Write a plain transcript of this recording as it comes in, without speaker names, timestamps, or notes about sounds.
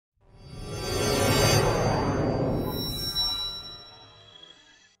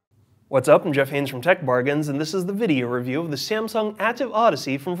What's up? I'm Jeff Haynes from Tech Bargains, and this is the video review of the Samsung Ativ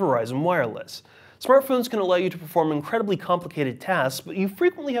Odyssey from Verizon Wireless. Smartphones can allow you to perform incredibly complicated tasks, but you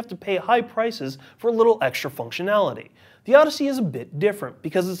frequently have to pay high prices for a little extra functionality. The Odyssey is a bit different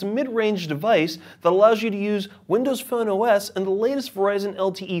because it's a mid-range device that allows you to use Windows Phone OS and the latest Verizon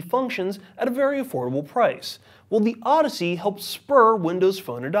LTE functions at a very affordable price. Well, the Odyssey helps spur Windows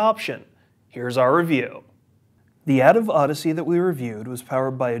Phone adoption. Here's our review. The Ativ Odyssey that we reviewed was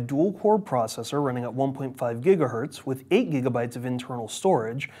powered by a dual-core processor running at 1.5 GHz with 8 GB of internal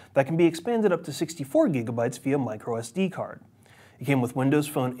storage that can be expanded up to 64 GB via MicroSD card. It came with Windows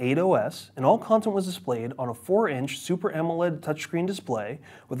Phone 8 OS, and all content was displayed on a 4-inch Super AMOLED touchscreen display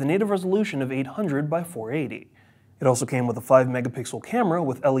with a native resolution of 800 by 480. It also came with a 5 megapixel camera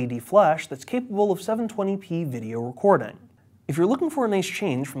with LED flash that's capable of 720p video recording. If you're looking for a nice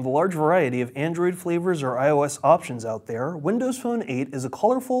change from the large variety of Android flavors or iOS options out there, Windows Phone 8 is a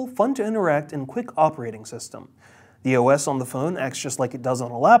colorful, fun-to-interact, and quick operating system. The OS on the phone acts just like it does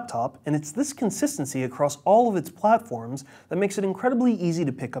on a laptop, and it's this consistency across all of its platforms that makes it incredibly easy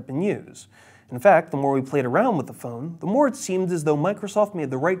to pick up and use. In fact, the more we played around with the phone, the more it seemed as though Microsoft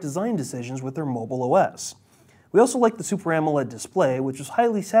made the right design decisions with their mobile OS. We also liked the Super AMOLED display, which was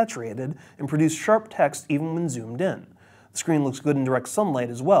highly saturated and produced sharp text even when zoomed in. The screen looks good in direct sunlight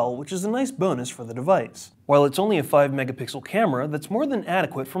as well, which is a nice bonus for the device. While it's only a 5 megapixel camera, that's more than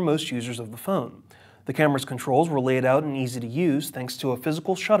adequate for most users of the phone. The camera's controls were laid out and easy to use thanks to a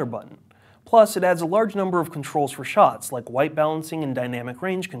physical shutter button. Plus, it adds a large number of controls for shots, like white balancing and dynamic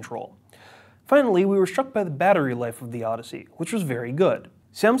range control. Finally, we were struck by the battery life of the Odyssey, which was very good.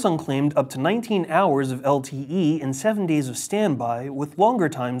 Samsung claimed up to 19 hours of LTE and 7 days of standby, with longer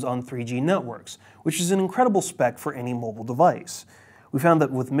times on 3G networks, which is an incredible spec for any mobile device. We found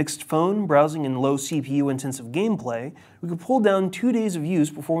that with mixed phone, browsing, and low CPU-intensive gameplay, we could pull down 2 days of use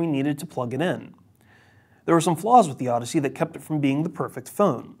before we needed to plug it in. There were some flaws with the Odyssey that kept it from being the perfect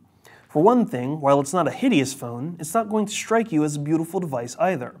phone. For one thing, while it's not a hideous phone, it's not going to strike you as a beautiful device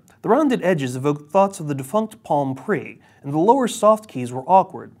either. The rounded edges evoked thoughts of the defunct Palm Pre, and the lower soft keys were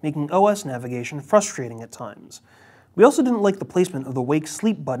awkward, making OS navigation frustrating at times. We also didn't like the placement of the Wake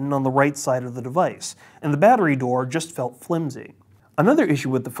Sleep button on the right side of the device, and the battery door just felt flimsy. Another issue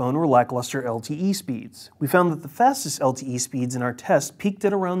with the phone were lackluster LTE speeds. We found that the fastest LTE speeds in our test peaked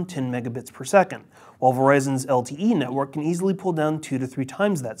at around 10 megabits per second, while Verizon's LTE network can easily pull down 2 to 3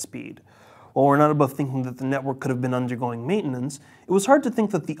 times that speed. While we're not above thinking that the network could have been undergoing maintenance, it was hard to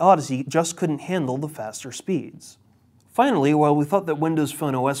think that the Odyssey just couldn't handle the faster speeds. Finally, while we thought that Windows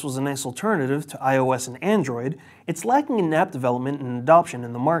Phone OS was a nice alternative to iOS and Android, it's lacking in app development and adoption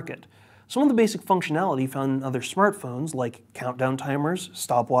in the market. Some of the basic functionality found in other smartphones, like countdown timers,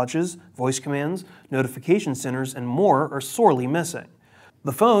 stopwatches, voice commands, notification centers, and more, are sorely missing.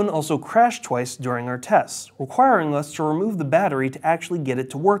 The phone also crashed twice during our tests, requiring us to remove the battery to actually get it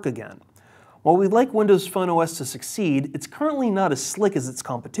to work again. While we'd like Windows Phone OS to succeed, it's currently not as slick as its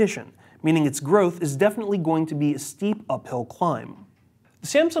competition, meaning its growth is definitely going to be a steep uphill climb. The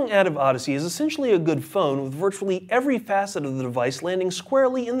Samsung Ativ Odyssey is essentially a good phone with virtually every facet of the device landing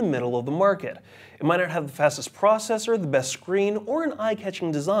squarely in the middle of the market. It might not have the fastest processor, the best screen, or an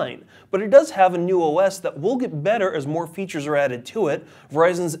eye-catching design, but it does have a new OS that will get better as more features are added to it,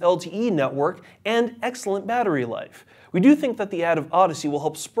 Verizon's LTE network, and excellent battery life. We do think that the Ativ Odyssey will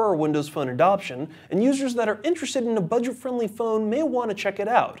help spur Windows Phone adoption, and users that are interested in a budget-friendly phone may want to check it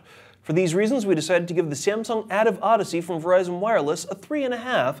out. For these reasons, we decided to give the Samsung Ativ Odyssey from Verizon Wireless a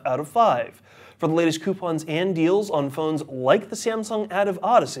 3.5 out of 5. For the latest coupons and deals on phones like the Samsung Ativ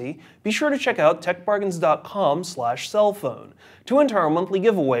Odyssey, be sure to check out techbargains.com/cellphone. To enter our monthly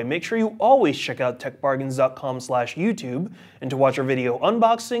giveaway, make sure you always check out techbargains.com/YouTube, and to watch our video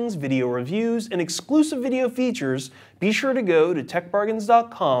unboxings, video reviews, and exclusive video features, be sure to go to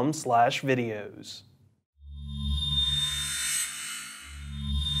techbargains.com/videos.